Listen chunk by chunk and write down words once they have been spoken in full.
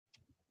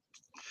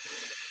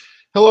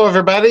Hello,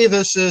 everybody.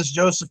 This is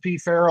Joseph P.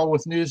 Farrell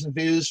with News and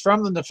Views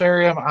from the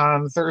Nefarium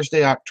on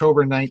Thursday,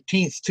 October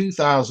 19th,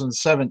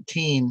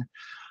 2017.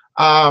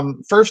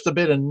 First, a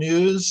bit of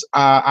news.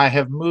 I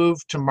have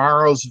moved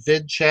tomorrow's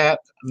vid chat.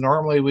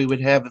 Normally, we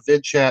would have a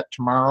vid chat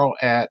tomorrow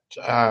at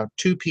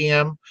 2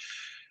 p.m.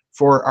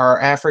 for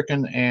our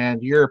African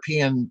and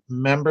European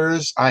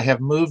members. I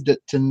have moved it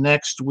to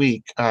next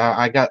week.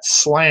 I got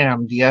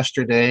slammed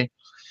yesterday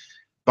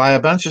by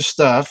a bunch of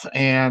stuff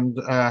and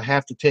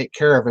have to take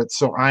care of it.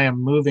 So I am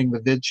moving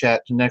the vid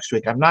chat to next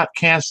week. I'm not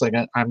canceling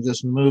it. I'm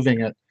just moving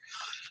it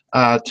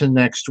to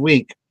next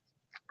week.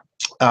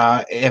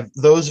 If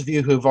those of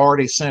you who've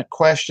already sent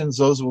questions,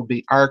 those will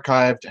be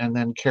archived and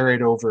then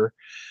carried over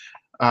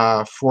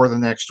for the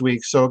next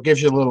week. So it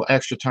gives you a little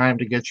extra time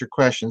to get your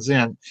questions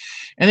in.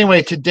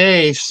 Anyway,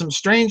 today, some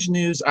strange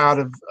news out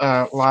of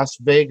Las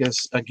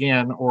Vegas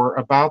again, or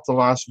about the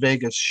Las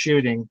Vegas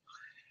shooting.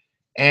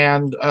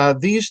 And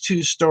these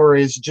two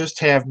stories just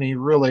have me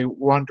really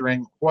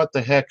wondering what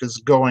the heck is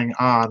going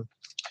on,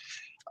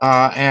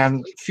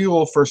 and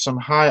fuel for some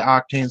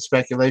high-octane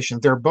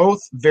speculation. They're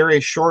both very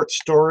short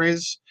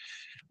stories.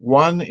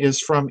 One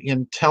is from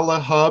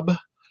IntelliHub.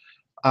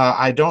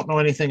 I don't know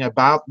anything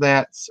about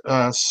that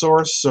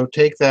source, so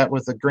take that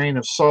with a grain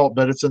of salt,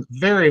 but it's a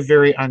very,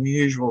 very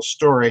unusual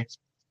story.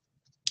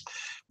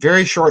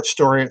 Very short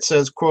story. It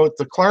says, quote,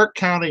 "The Clark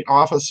County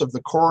Office of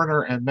the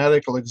Coroner and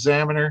Medical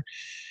Examiner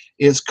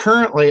is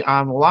currently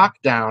on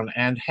lockdown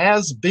and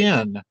has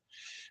been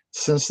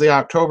since the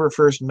October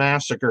 1st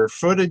massacre.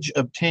 Footage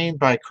obtained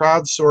by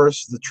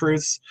crowdsource The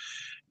Truth's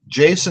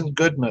Jason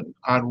Goodman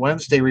on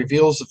Wednesday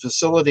reveals the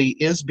facility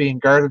is being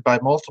guarded by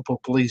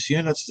multiple police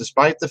units,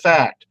 despite the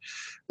fact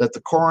that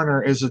the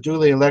coroner is a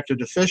duly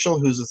elected official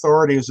whose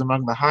authority is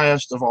among the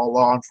highest of all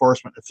law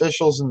enforcement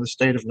officials in the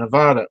state of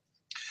Nevada.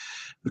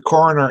 The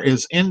coroner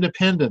is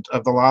independent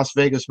of the Las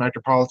Vegas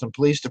Metropolitan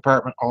Police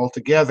Department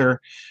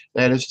altogether.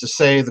 That is to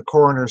say, the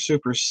coroner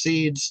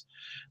supersedes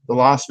the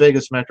Las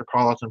Vegas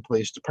Metropolitan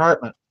Police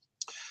Department.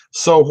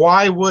 So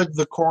why would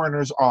the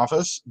coroner's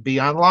office be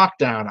on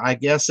lockdown? I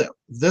guess at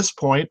this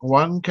point,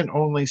 one can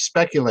only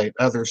speculate.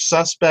 Other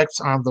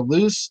suspects on the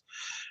loose,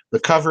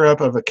 the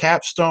cover-up of a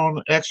capstone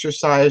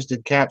exercise.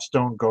 Did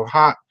Capstone go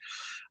hot?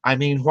 I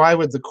mean, why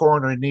would the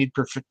coroner need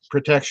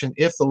protection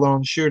if the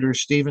lone shooter,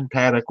 Stephen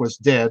Paddock, was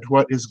dead?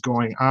 What is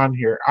going on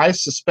here? I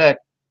suspect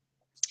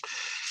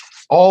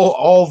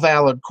all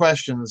valid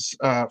questions,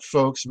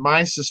 folks.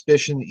 My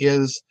suspicion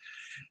is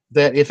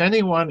that if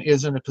anyone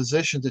is in a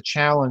position to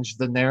challenge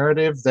the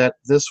narrative that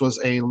this was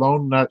a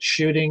lone nut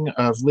shooting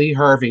of Lee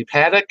Harvey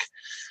Paddock,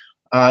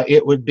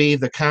 it would be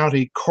the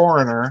county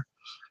coroner,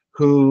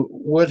 who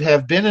would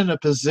have been in a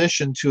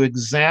position to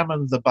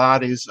examine the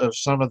bodies of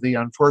some of the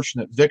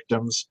unfortunate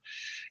victims,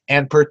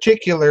 and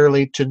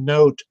particularly to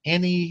note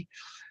any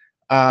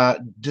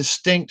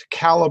distinct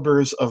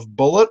calibers of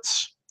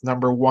bullets,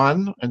 number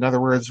one. In other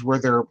words, were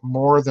there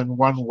more than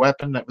one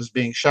weapon that was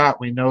being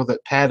shot? We know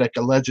that Paddock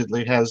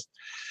allegedly has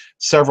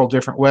several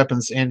different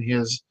weapons in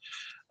his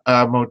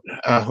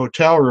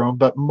hotel room,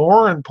 but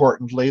more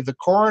importantly, the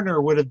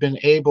coroner would have been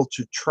able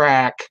to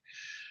track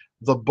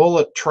the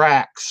bullet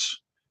tracks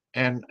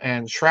and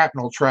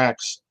shrapnel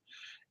tracks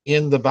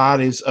in the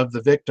bodies of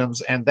the victims,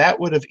 and that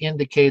would have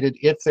indicated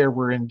if there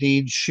were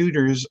indeed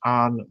shooters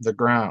on the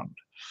ground.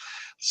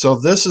 So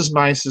this is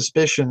my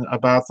suspicion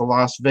about the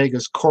Las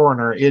Vegas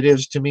coroner. It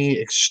is, to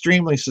me,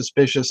 extremely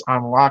suspicious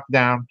on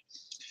lockdown,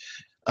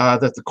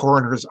 that the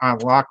coroner is on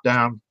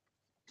lockdown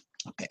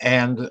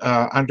and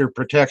under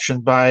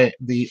protection by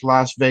the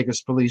Las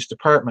Vegas Police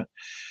Department,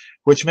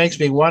 which makes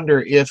me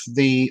wonder if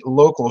the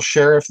local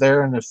sheriff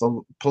there and if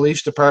the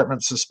police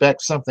department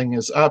suspects something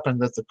is up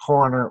and that the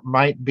coroner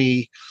might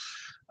be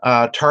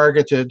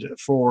targeted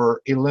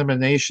for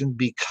elimination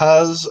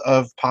because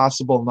of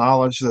possible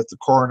knowledge that the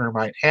coroner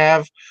might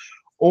have,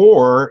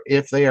 or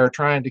if they are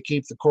trying to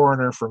keep the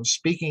coroner from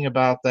speaking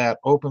about that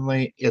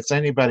openly. It's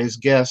anybody's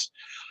guess,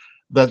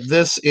 but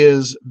this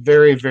is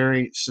very,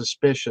 very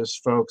suspicious,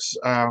 folks.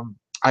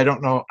 I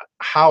don't know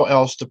how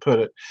else to put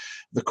it.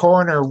 The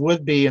coroner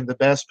would be in the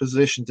best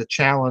position to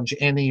challenge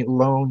any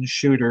lone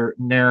shooter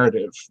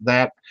narrative.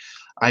 That,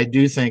 I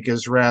do think,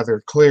 is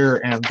rather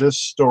clear, and this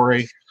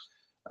story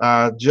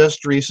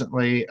just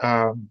recently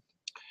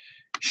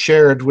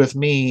shared with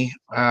me,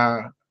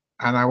 and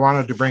I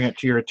wanted to bring it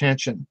to your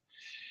attention.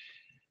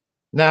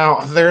 Now,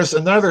 there's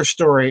another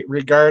story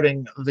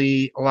regarding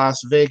the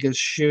Las Vegas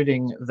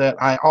shooting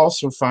that I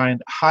also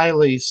find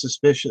highly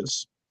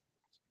suspicious.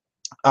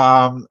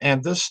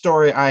 And this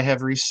story I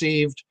have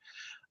received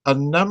a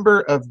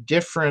number of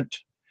different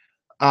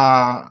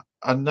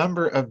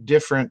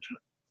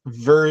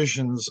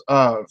versions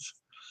of,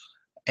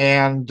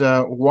 and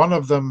one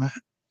of them,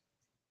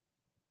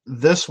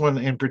 this one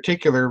in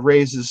particular,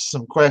 raises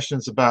some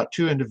questions about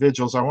two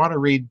individuals. I want to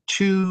read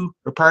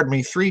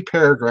three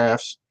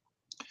paragraphs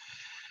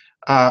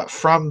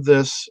from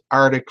this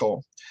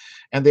article.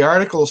 And the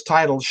article is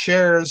titled,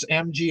 "Shares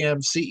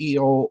MGM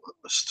CEO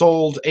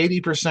Sold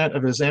 80%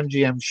 of his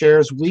MGM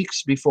shares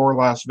Weeks Before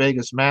Las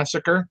Vegas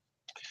Massacre."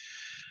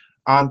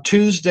 On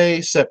Tuesday,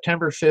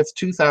 September 5th,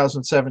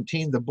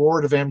 2017, the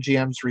board of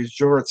MGM's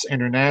Resorts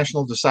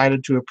International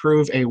decided to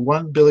approve a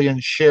 1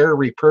 billion share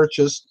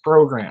repurchase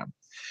program.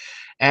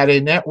 At a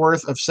net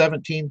worth of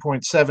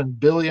 $17.7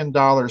 billion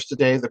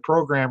today, the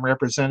program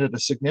represented a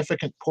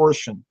significant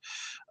portion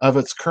of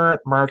its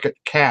current market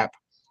cap.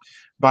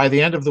 By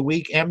the end of the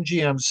week,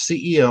 MGM's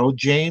CEO,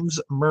 James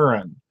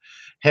Murren,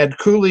 had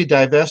coolly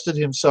divested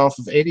himself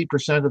of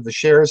 80% of the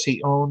shares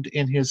he owned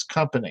in his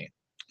company.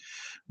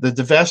 The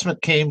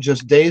divestment came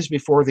just days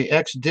before the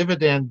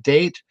ex-dividend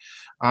date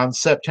on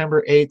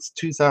September 8th,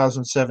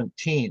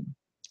 2017.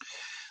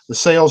 The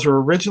sales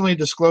were originally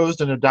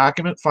disclosed in a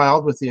document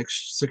filed with the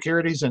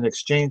Securities and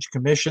Exchange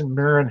Commission.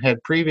 Murren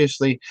had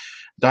previously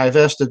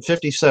divested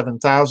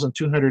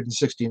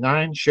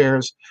 57,269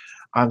 shares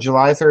on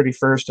July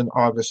 31st and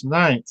August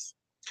 9th.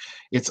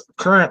 It's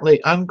currently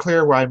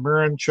unclear why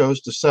Murren chose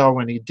to sell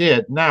when he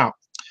did. Now,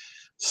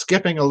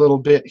 skipping a little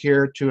bit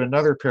here to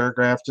another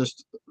paragraph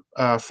just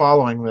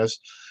following this,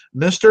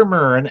 Mr.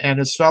 Murren and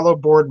his fellow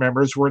board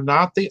members were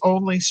not the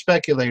only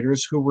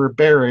speculators who were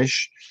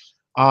bearish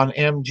on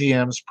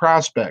MGM's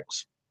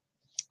prospects.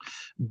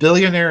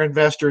 Billionaire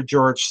investor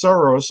George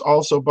Soros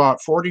also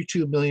bought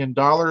 $42 million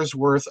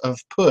worth of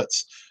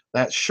puts,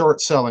 that's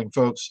short selling,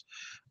 folks,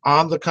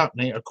 on the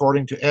company,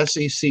 according to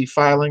SEC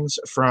filings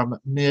from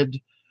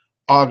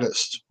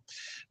mid-August.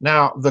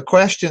 Now, the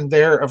question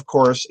there, of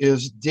course,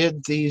 is,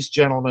 did these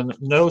gentlemen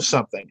know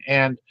something?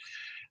 And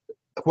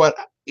what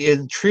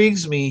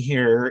intrigues me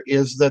here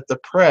is that the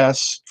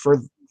press,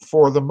 for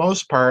the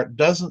most part,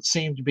 doesn't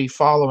seem to be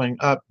following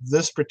up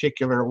this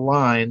particular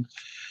line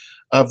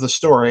of the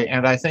story,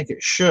 and I think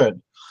it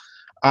should.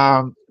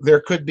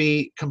 There could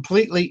be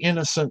completely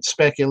innocent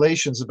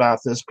speculations about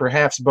this.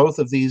 Perhaps both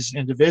of these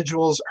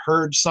individuals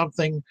heard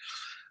something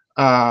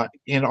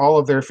in all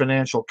of their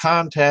financial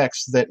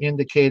contacts that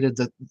indicated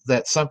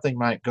that something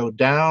might go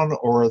down,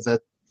 or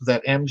that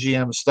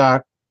MGM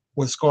stock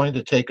was going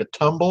to take a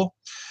tumble.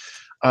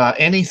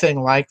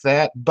 Anything like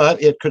that, but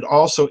it could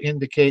also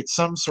indicate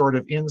some sort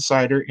of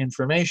insider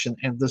information,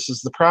 and this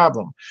is the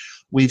problem.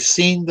 We've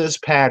seen this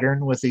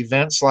pattern with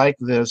events like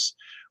this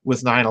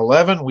with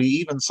 9/11. We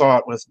even saw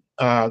it with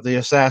the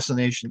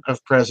assassination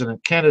of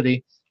President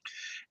Kennedy,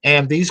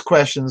 and these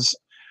questions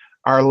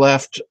are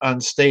left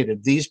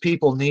unstated. These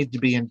people need to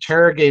be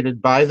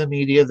interrogated by the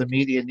media. The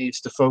media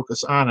needs to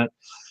focus on it,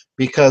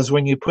 because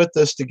when you put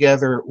this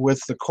together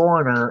with the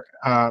coroner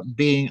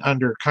being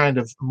under kind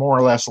of more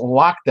or less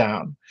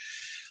lockdown,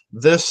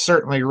 this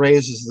certainly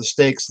raises the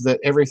stakes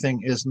that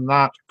everything is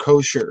not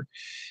kosher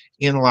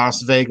in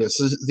Las Vegas.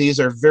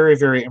 These are very,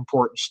 very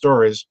important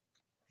stories.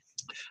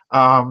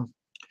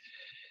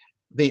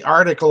 This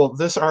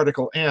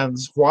article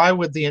ends, why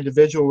would the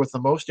individual with the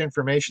most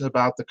information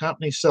about the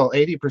company sell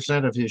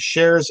 80% of his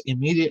shares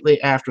immediately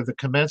after the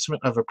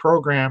commencement of a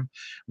program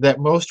that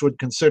most would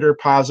consider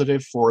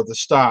positive for the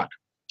stock?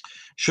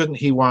 Shouldn't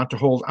he want to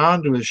hold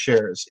on to his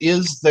shares?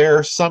 Is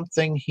there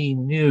something he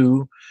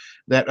knew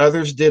that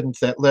others didn't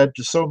that led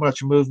to so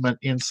much movement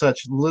in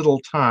such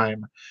little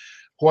time?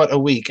 What a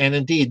week. And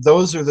indeed,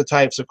 those are the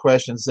types of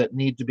questions that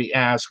need to be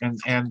asked,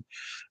 and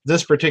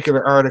this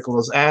particular article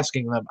is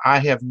asking them. I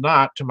have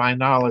not, to my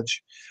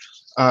knowledge,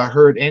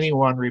 heard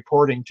anyone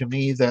reporting to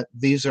me that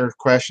these are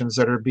questions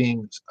that are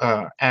being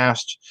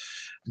asked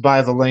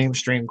by the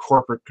lamestream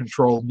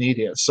corporate-controlled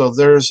media. So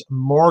there's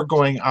more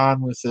going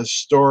on with this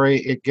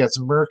story. It gets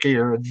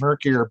murkier and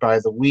murkier by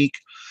the week.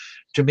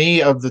 To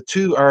me, of the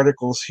two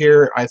articles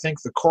here, I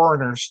think the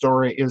coroner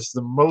story is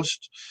the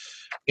most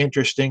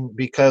interesting,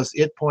 because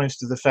it points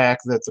to the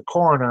fact that the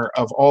coroner,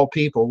 of all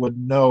people, would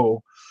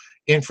know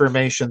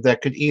information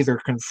that could either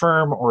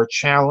confirm or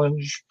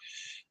challenge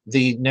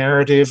the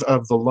narrative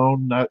of the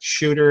lone nut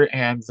shooter,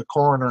 and the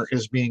coroner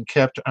is being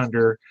kept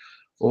under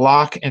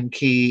lock and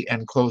key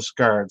and close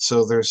guard.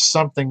 So there's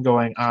something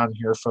going on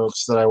here,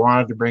 folks, that I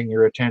wanted to bring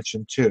your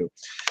attention to.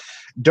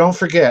 Don't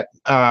forget,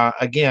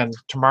 again,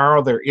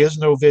 tomorrow there is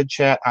no vid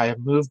chat. I have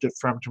moved it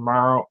from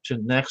tomorrow to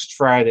next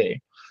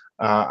Friday.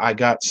 I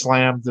got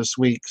slammed this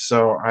week,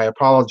 so I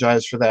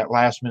apologize for that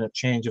last-minute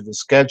change of the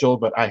schedule,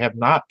 but I have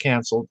not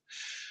canceled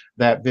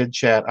that vid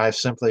chat. I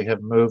simply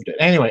have moved it.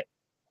 Anyway,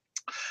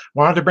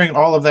 wanted to bring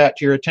all of that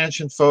to your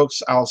attention,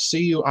 folks. I'll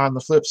see you on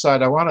the flip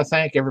side. I want to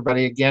thank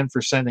everybody again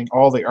for sending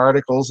all the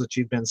articles that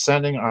you've been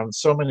sending on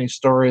so many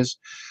stories.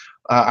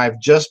 I've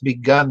just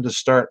begun to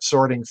start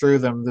sorting through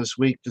them this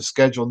week to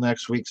schedule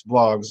next week's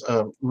blogs.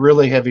 A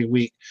really heavy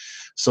week.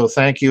 So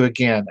thank you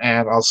again,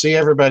 and I'll see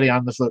everybody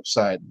on the flip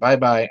side.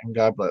 Bye-bye, and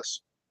God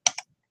bless.